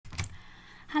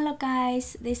Hello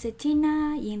guys, this is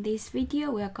Tina. In this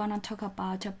video, we are gonna talk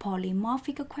about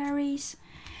polymorphic queries.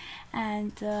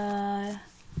 And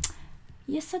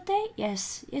yesterday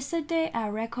I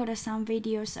recorded some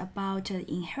videos about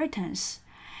inheritance.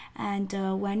 And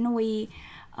when we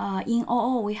in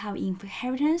OO we have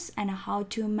inheritance and how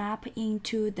to map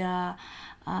into the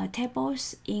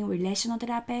tables in relational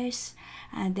database.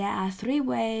 And there are three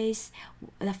ways.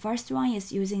 The first one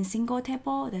is using single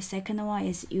table. The second one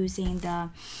is using the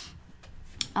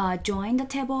joined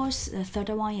tables. The third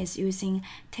one is using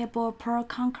table per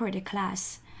concrete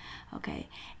class. Okay,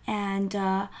 and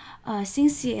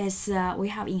since we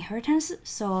have inheritance,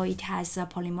 so it has a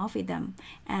polymorphism,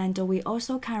 and we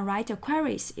also can write a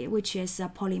queries, which is a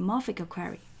polymorphic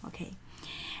query. Okay,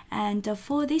 and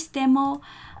for this demo,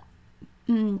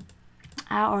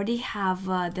 I already have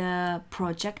the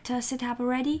project set up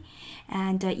already,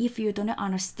 and if you don't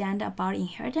understand about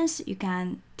inheritance, you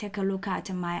can take a look at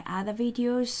my other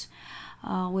videos,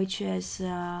 which is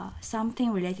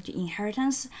something related to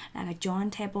inheritance, like a join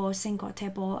table, single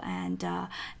table, and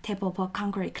table per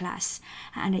concrete class.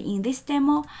 And in this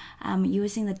demo, I'm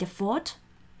using the default.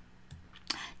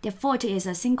 Default is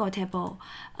a single table.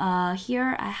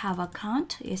 Here I have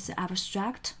account, it's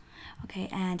abstract. Okay,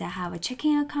 and I have a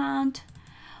checking account,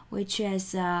 which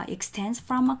is extends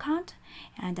from account,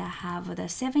 and I have the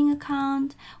saving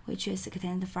account, which is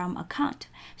extends from account.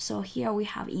 So here we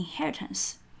have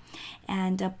inheritance,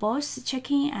 and both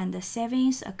checking and the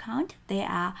savings account, they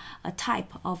are a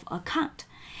type of account.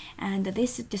 And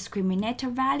this discriminator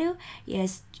value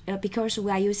is because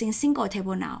we are using single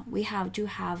table now, we have to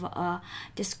have a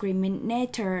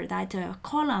discriminator, that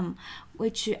column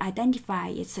which identify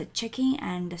its checking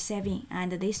and saving,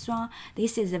 and this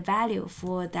is the value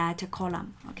for that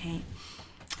column. Okay,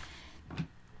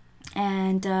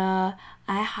 and I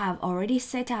have already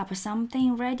set up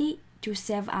something ready to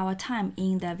save our time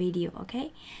in the video.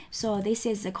 Okay, so this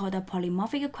is called a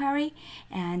polymorphic query,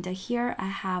 and here I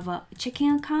have a checking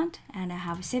account and I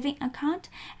have a saving account,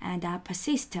 and I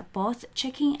persist both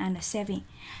checking and saving.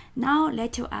 Now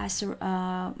let us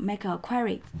make a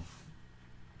query.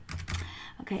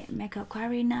 Okay, make a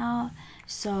query now.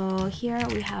 So here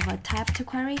we have a typed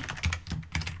query,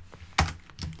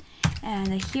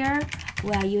 and here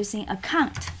we are using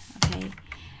account. Okay,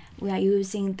 we are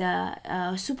using the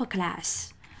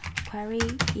superclass query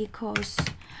equals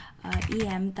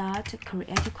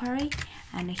em.create query,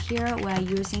 and here we are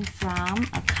using from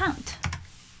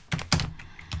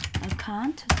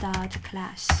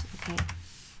account.class. Okay,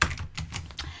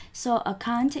 so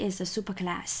account is a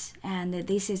superclass, and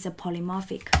this is a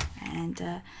polymorphic. And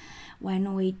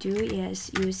when we do is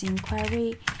using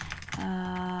query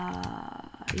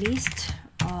list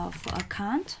of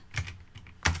account,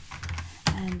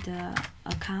 and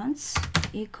accounts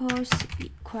equals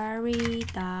query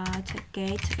dot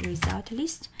get result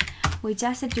list. We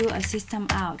just do a system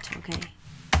out. Okay,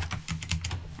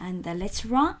 and let's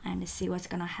run and see what's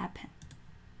gonna happen.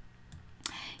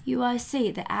 You will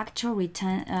see the actual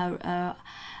return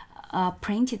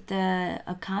printed the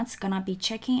accounts gonna be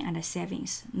checking and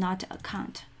savings, not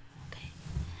account. Okay,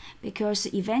 because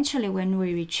eventually when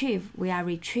we retrieve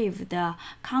the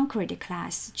concrete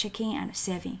class checking and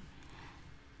saving.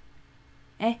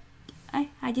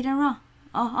 I didn't run.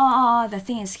 The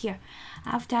thing is here.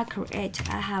 After I create,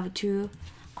 I have to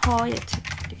call it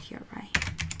here, right?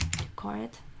 To call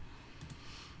it.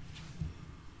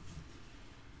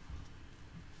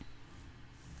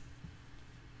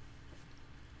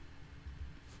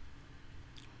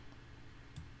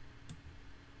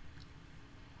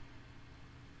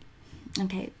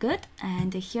 Okay, good.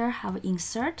 And here have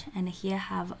insert, and here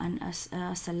have an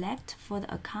select for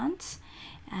the accounts.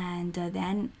 And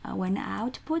then when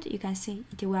output, you can see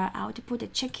it will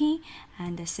output checking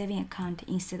and saving account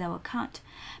instead of account,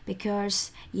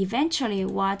 because eventually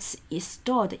what is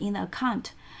stored in the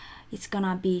account, it's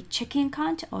gonna be checking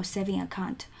account or saving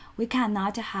account. We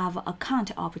cannot have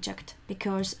account object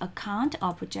because account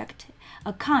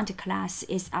class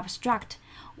is abstract.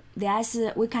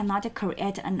 We cannot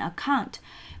create an account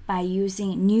by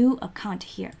using new account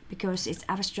here because it's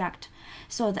abstract.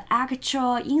 So the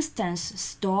actual instance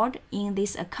stored in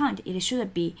this account, it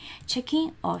should be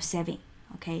checking or saving.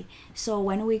 Okay, so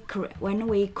when we call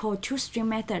toString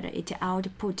method, it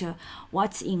output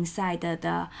what's inside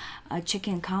the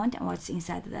checking account and what's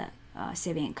inside the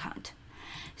saving account.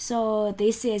 So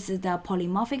this is the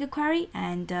polymorphic query,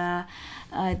 and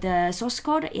the source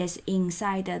code is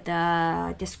inside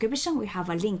the description. We have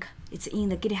a link. It's in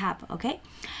the GitHub. Okay,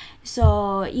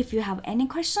 so if you have any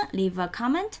question, leave a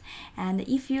comment, and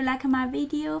if you like my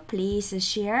video, please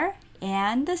share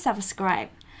and subscribe.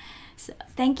 So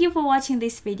thank you for watching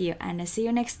this video and see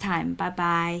you next time. Bye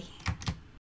bye.